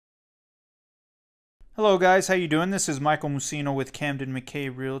Hello guys, how you doing? This is Michael Mucino with Camden McKay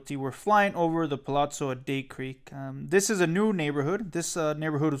Realty. We're flying over the Pallazo Day Creek. This is a new neighborhood. This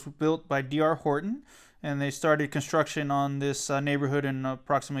neighborhood was built by DR Horton, and they started construction on this neighborhood in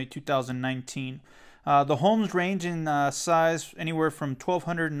approximately 2019. The homes range in size anywhere from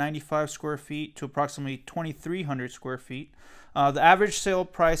 1,295 square feet to approximately 2,300 square feet. The average sale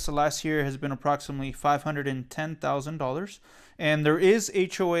price last year has been approximately $510,000. And there is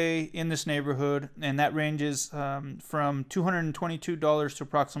HOA in this neighborhood, and that ranges from $222 to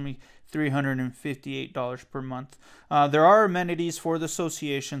approximately $358 per month. There are amenities for the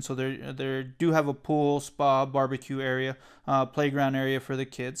association, so they do have a pool, spa, barbecue area, playground area for the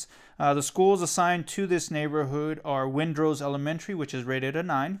kids. The schools assigned to this neighborhood are Windrose Elementary, which is rated a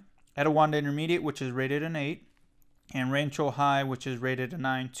 9, Etiwanda Intermediate, which is rated an 8, and Rancho High, which is rated a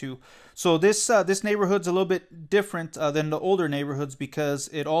 9 too. So this neighborhood's a little bit different than the older neighborhoods because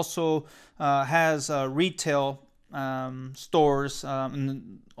it also has retail stores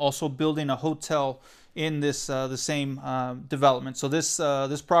and also building a hotel in this the same development. So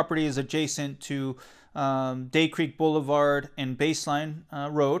this property is adjacent to Day Creek Boulevard and Baseline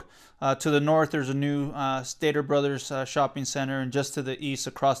Road. To the north, there's a new Stater Brothers shopping center, and just to the east,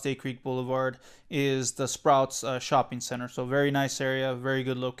 across Day Creek Boulevard, is the Sprouts shopping center. So very nice area, very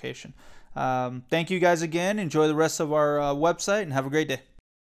good location. Thank you guys again. Enjoy the rest of our website, and have a great day.